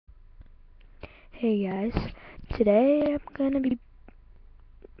Hey guys, today I'm gonna be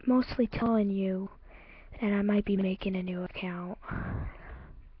mostly telling you that I might be making a new account.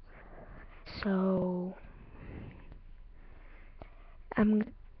 So,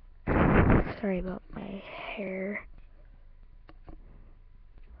 I'm sorry about my hair,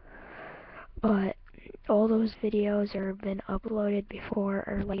 but all those videos that have been uploaded before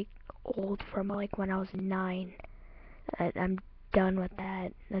are like old from like when I was 9. I'm done with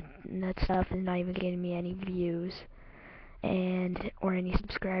that. That stuff is not even getting me any views and or any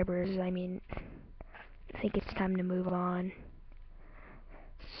subscribers. I mean, I think it's time to move on.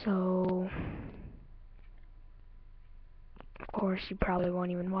 So, of course, you probably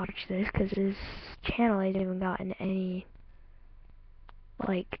won't even watch this because this channel hasn't even gotten any,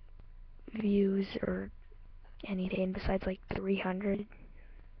 like, views or anything besides, like, 300,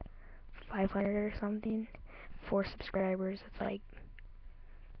 500 or something. 4 subscribers, it's like,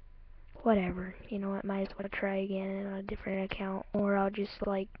 whatever. You know what, might as well try again on a different account, or I'll just,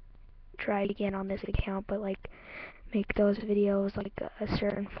 like, try again on this account, but, like, make those videos, like, a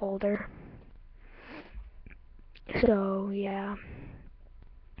certain folder. So, yeah.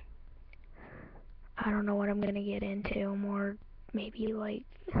 I don't know what I'm gonna get into, more maybe like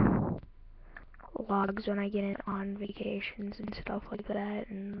logs when I get in on vacations and stuff like that,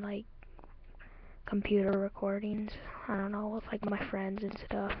 and like computer recordings. I don't know, with like my friends and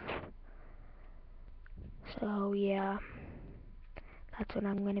stuff. So yeah, that's what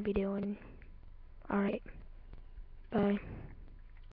I'm gonna be doing. Alright, bye.